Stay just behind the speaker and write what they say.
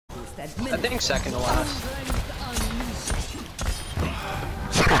I think second to last.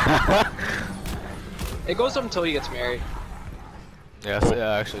 It goes up until he gets married. Yes, it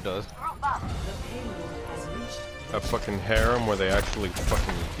actually does. A fucking harem where they actually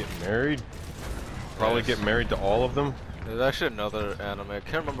fucking get married. Probably get married to all of them. There's actually another anime. I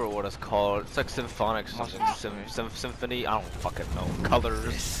can't remember what it's called. It's like symphonic something. Symphony. I don't fucking know.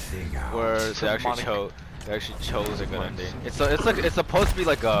 Colors. Where they actually chose a good ending. It's supposed to be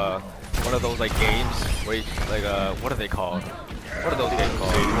like one of those like games where you, like what are they called? What are those games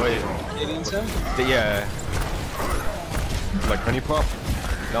called? Dating sim? Yeah. Like Honey Pop?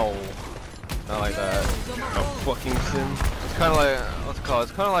 No. Not like that. A fucking sim? It's kind of like what's it called?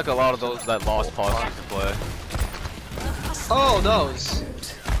 It's kind of like a lot of those that Lost Pause used to play. Oh, those.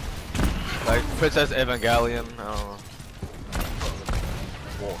 Like Princess Evangelion. I don't know.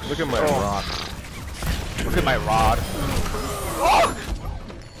 Whoa, look at my rock. Look at my rod. Oh!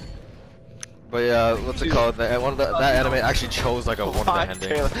 But yeah, what's it called? That anime actually chose like one of the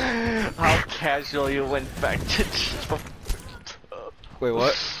endings. How casual you went back to. Wait,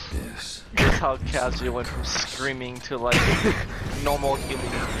 what? Yes. Just how casual you went from screaming to like normal human.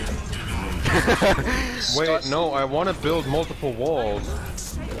 Wait, no, I want to build multiple walls.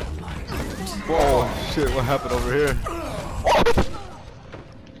 Whoa, shit, what happened over here?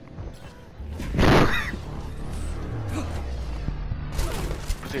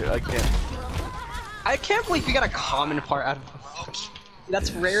 Dude, I can't believe you got a common part out of a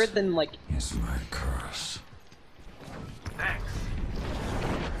That's rarer than like. Is my curse.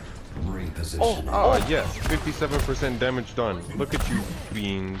 Oh, yes, 57% damage done. Look at you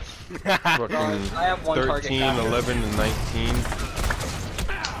beans. Fucking I have one 13, target 11, and 19. Dude,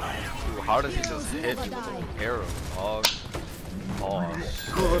 how does he just hit you with a arrow, dog? Oh,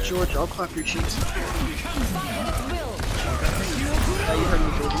 Oh, George, I'll clap your cheeks. Oh, you heard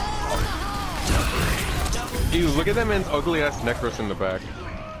me, baby. Dude, look at that man's ugly ass necklace in the back.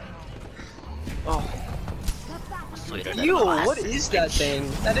 Oh. Ew, what is that thing?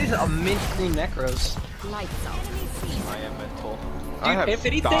 That is a mint green Necros. I am mental. Dude, if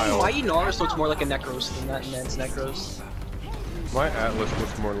anything, my Inaris looks more like a Necros than that man's Necros. My Atlas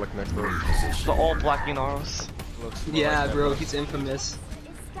looks more like Necros. The all black Inaros. Yeah, bro, he's infamous.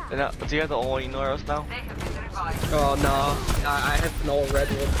 Do you have the all Inaros now? Oh no, I have an all red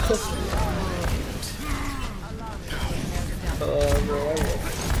one. Oh, bro.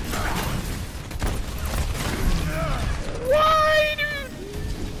 Why, dude?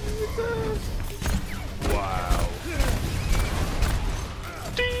 Wow.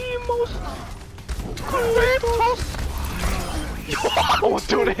 The most Kratos. Oh,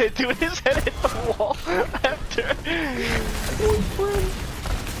 dude, his head hit the wall after.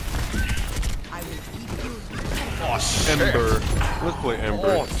 Oh, shit. Ember. Let's play Ember.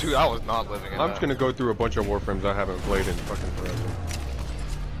 Oh, dude, I was not living in I'm that. just gonna go through a bunch of Warframes I haven't played in fucking forever.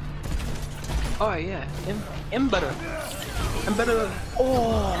 Oh yeah, Ember. Ember.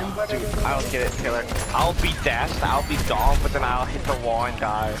 Oh, dude, I don't get it, Taylor. I'll be dashed, I'll be Dom, but then I'll hit the wall and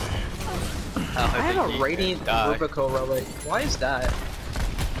die. I have a Radiant Rubico relic. Why is that?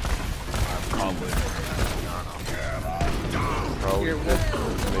 Probably. Here,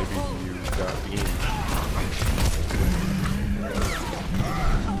 Maybe you got beamed.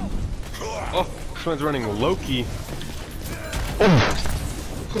 Oh, this one's running Loki.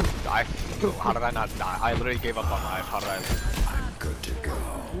 How did I not die? I literally gave up on life. How did I live? I'm good to go.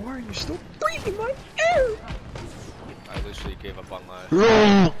 why are you still breathing my air? I literally gave up on life.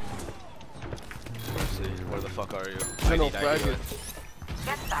 Seriously, where the fuck are you? I know, need faggot.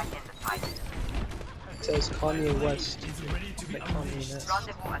 It says Kanye West. Like Kanye West.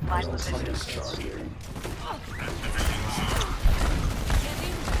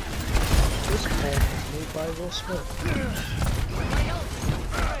 This man is made by Will Smith.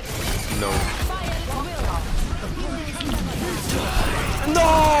 No.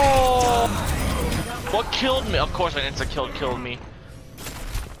 No! What killed me? Of course, an insta-killed me.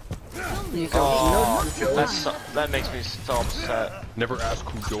 Oh, that makes me so upset. Never ask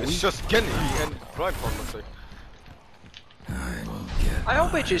who It's goes. just Kenny and Blindfold looks like. I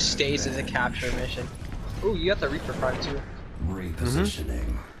hope it just stays as a capture mission. Ooh, you got the Reaper Prime too.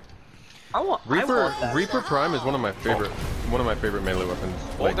 Repositioning. I want that. Reaper Prime is one of my favorite melee weapons.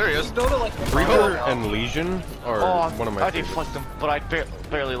 Oh, Like, there he is. Go to like Reaper and Legion are one of my I favorites. deflect him, but I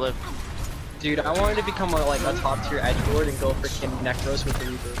barely live. Dude, I wanted to become a top tier edge lord and go freaking Necros with the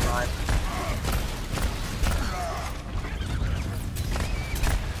Reaper Prime.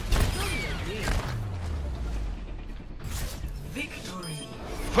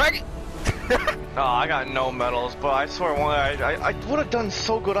 Faggot! Oh, I got no medals, but I swear I would have done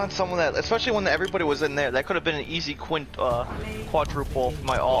so good on someone that, especially when everybody was in there. That could have been an easy quadruple for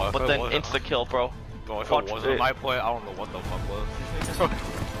my ult, but then insta kill, bro. Bro, if it wasn't my play, I don't know what the fuck was.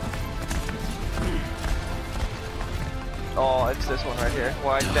 Oh, it's this one right here.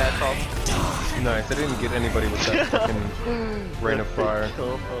 Why dash off? Nice, I didn't get anybody with that fucking rain of fire.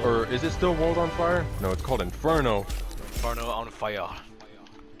 Or is it still World on Fire? No, it's called Inferno. Inferno on fire.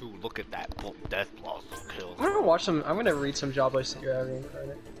 Dude, look at that death blossom kill. I'm gonna watch some. I'm gonna read some job lists that you're having.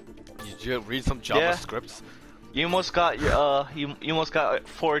 Did you read some JavaScripts? You almost got your you almost got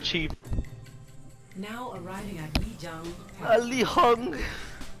 4 cheap. Now arriving at Lijiang. What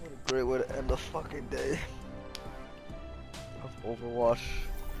a great way to end the fucking day of Overwatch.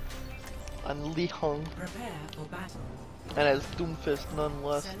 I'm Li Hung, Prepare for battle. and as Doomfist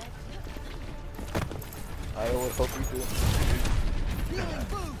nonetheless. I would hope you do.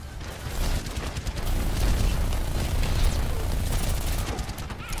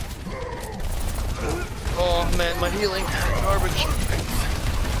 Oh man, my healing garbage.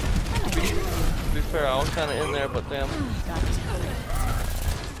 To be fair, I was kind of in there, but damn.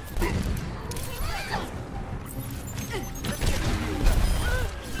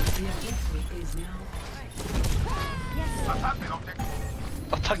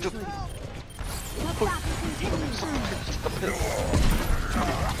 Attack the.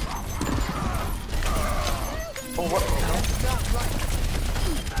 Oh, what the hell?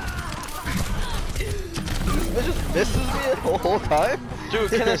 It just misses me the whole time?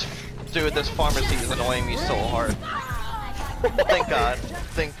 Dude, this pharmacy is annoying me so hard. Thank God.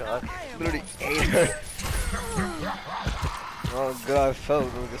 Thank God. Literally ate her. Oh god, I felt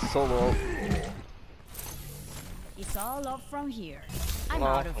like a solo. It's all up from here. I'm No,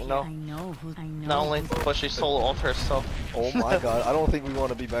 out of here. no. I know. Not only, but she solo ult herself. Oh my god, I don't think we want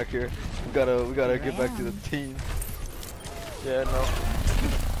to be back here. We gotta get back to the team. Yeah, no.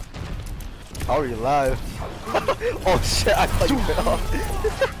 How are you alive? Oh shit, I thought you fell off.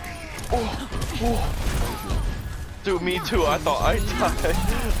 Dude, me too. I thought I died.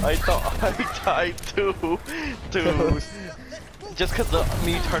 I thought I died too. Dude. Just cause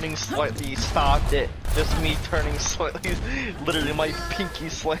me turning slightly stopped it. Just me turning slightly. Literally, my pinky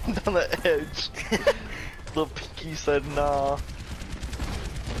slammed on the edge. The pinky said nah.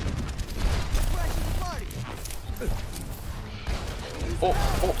 Oh,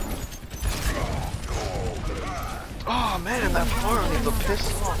 oh. Oh man, that farm is a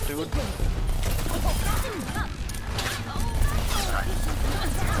piss off, dude.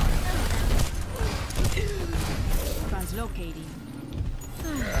 Translocating.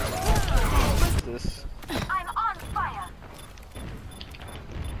 This. I'm on fire.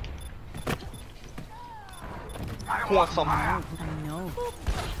 Who wants some? I know.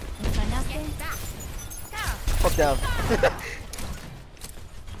 Fuck down.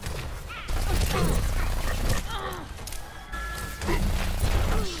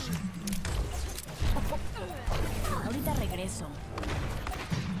 Ahorita regreso.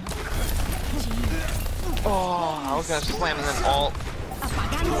 Oh, I was gonna slam and then ult.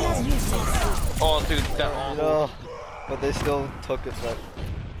 Apagando las luces. Oh, dude, that ult. No, but they still took it back.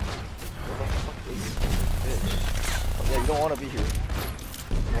 Where the fuck is this bitch? Oh, yeah, you don't want to be here.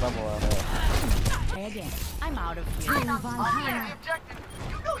 When I'm around there. Try again. I'm out of here. I'm not fighting the objective.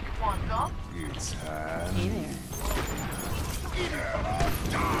 You know you want some. Hey there.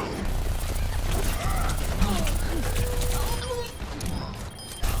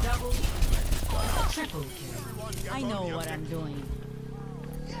 Triple kill. I know what I'm doing.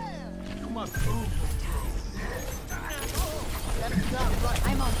 I'm on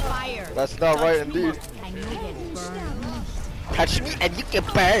fire. That's not right indeed. And you get burned. Catch me and you get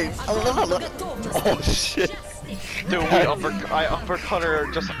burned. Oh shit. Dude, I uppercut her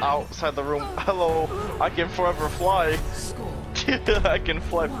just outside the room. Hello, I can forever fly. I can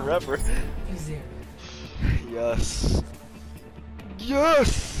fly forever. Yes.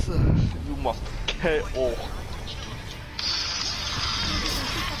 Yes. You must KO.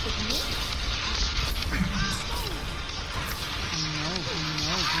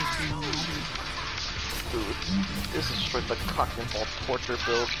 Dude, this is straight the cock and ball torture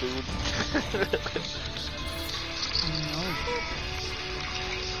build, dude.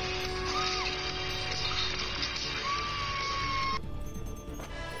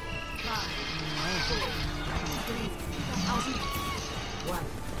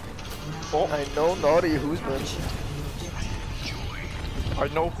 Oh, I know naughty who's been. I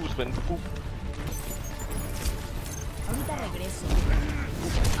know who's been poop. Ahorita regreso.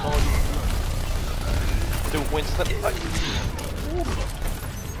 Dude, Winston.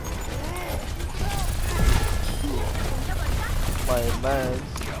 my man.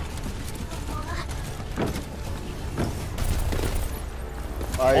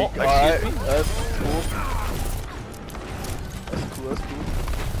 Alright, that's cool. That's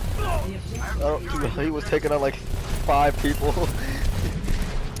cool. He was taking out like 5 people.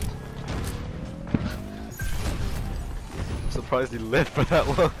 I'm surprised he lived for that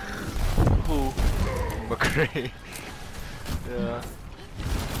long. Who? McCree. Yeah.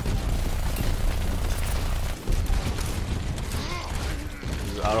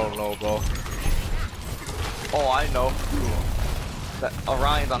 I don't know, bro. Oh, I know. That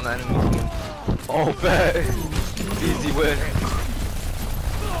Orion's on the enemy team. Oh, bet. Easy win.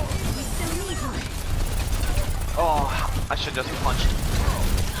 Oh, I should just punched.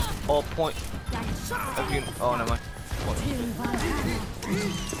 Oh, point. Oh, never mind.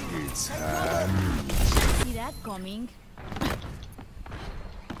 See that coming?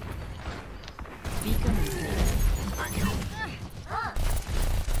 Beacon is ready.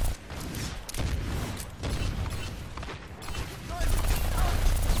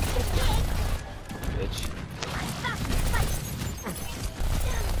 Bitch.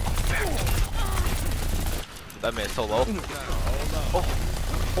 That man's so low. Oh,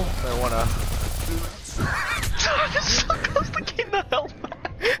 I wanna. This so close to getting the hell back.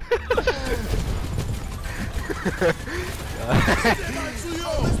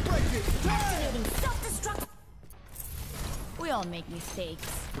 We all make mistakes.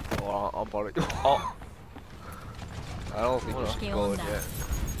 Oh, I'm about to. Oh. I don't think we should go in yet.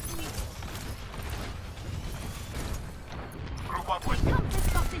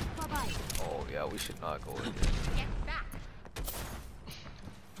 Oh yeah, we should not go in yet.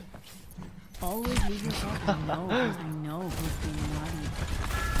 Always leave yourself I know who's being naughty.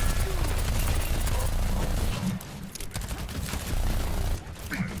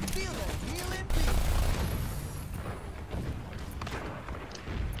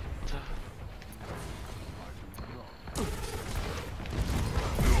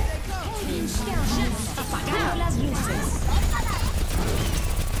 Apagando las luces.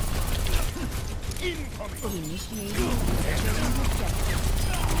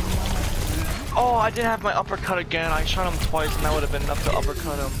 Oh, I didn't have my uppercut again. I shot him twice and that would have been enough to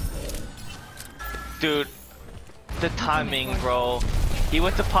uppercut him. Dude, the timing, bro. He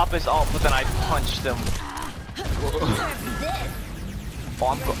went to pop his ult, but then I punched him. Oh,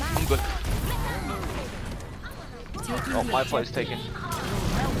 I'm good. I'm good. Oh, my play's taken.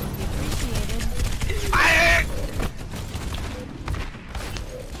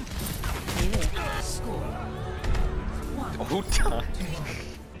 Oh, time.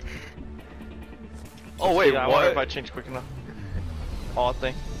 Oh wait, yeah, I wonder if I change quick enough. Oh,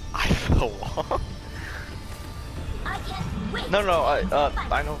 thing. I fell off. No,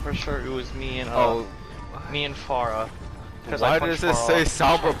 I know for sure it was me and me and Farah. Why does it say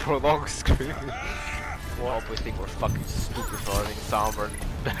Sombra prolonged screen? Well, we think we're fucking stupid for running Sombra and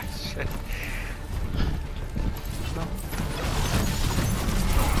that shit.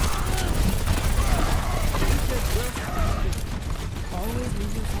 Always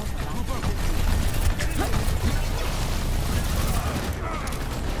leave yourself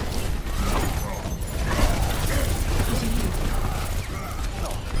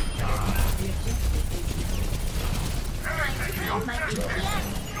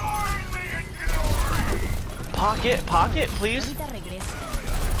Pocket, please.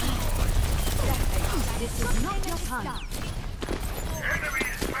 This is not your time.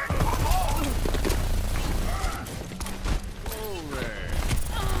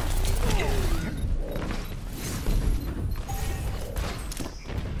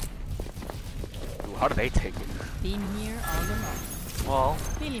 How did they take it? Been here all along. Well,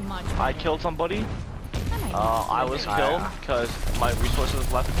 Feeling much I better. killed somebody. I was killed because my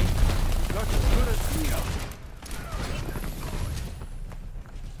resources left me.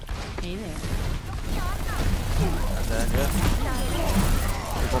 Hey there. And then, yeah.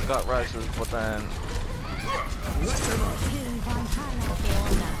 People got rises, but then...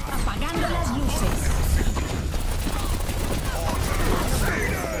 Apagando las luces.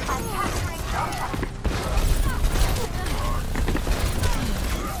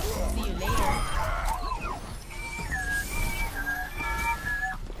 See you later.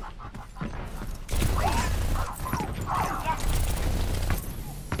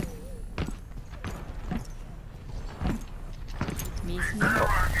 Miss me?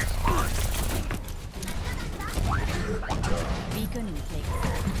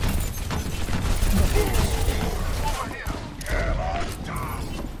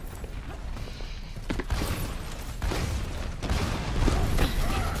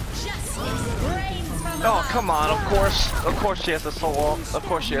 Come on, of course she has a soul up. Of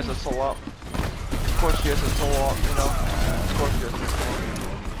course she has a soul up. Of course she has a soul up, you know. Of course she has a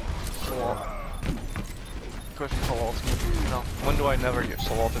soul up. Of course she soul ults me, you know. When do I never get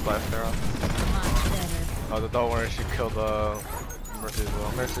soul ulted by a Pharaoh? Oh, don't worry, she killed Mercy as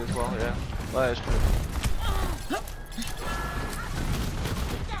well. Mercy as well, yeah. That is true.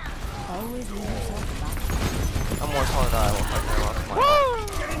 Always leave yourself back. I'm more solid than I will fight Pharaoh. Come on.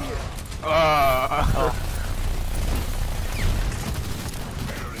 Oh.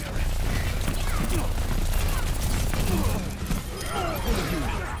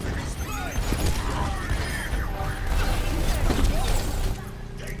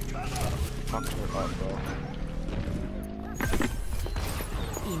 Fuck her up, bro.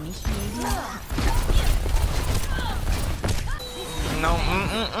 No,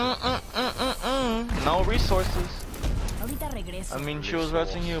 no resources. Ahorita regreso. I mean, she was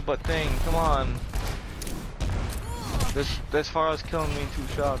resting you, but dang, come on. This far as killing me in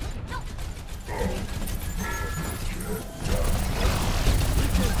 2 shots.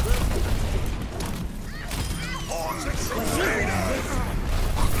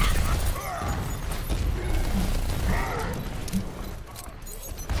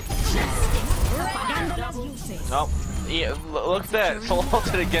 Nope. Yeah, look at that. Soul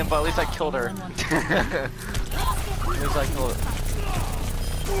ulted again, but at least I killed her. At least I killed her.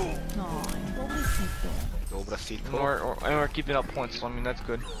 No, pobrecito. And we're keeping up points, so I mean, that's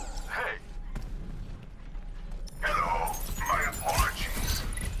good. Hey. Hello. My apologies.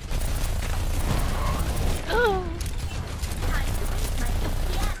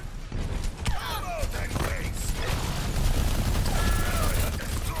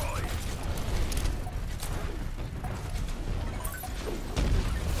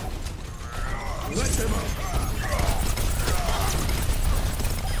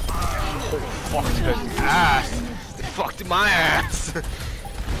 Fucked his ass! They fucked my ass!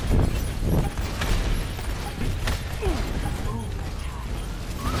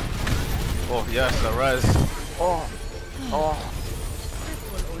 Oh yes, the res. Oh. Oh.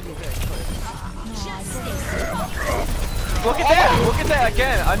 Look at that! Look at that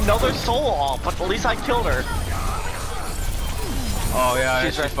again! Another soul off, but at least I killed her. Oh yeah,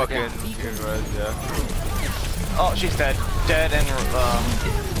 She's she's res fucking again. res, yeah. Oh, she's dead. Dead and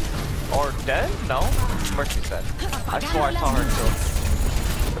or dead? No, Mercy's dead. I swore I saw her too.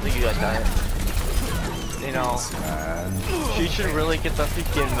 I think you guys got it. You know, she should really get the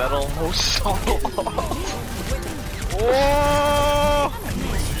freaking metal solo. Oh!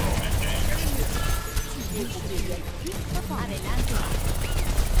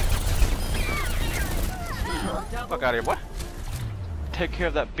 Fuck out of here, what? Take care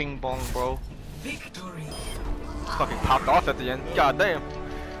of that bing bong, bro. Victory. Fucking popped off at the end. God damn.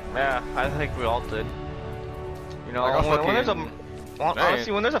 Yeah, I think we all did. You know, Like when there's a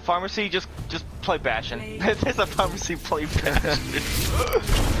honestly, when there's a pharmacy, just play Bastion. There's a pharmacy, play Bastion.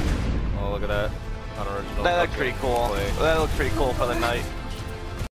 Oh, look at that. Unoriginal. That looked pretty cool. Play. That looked pretty cool for the night.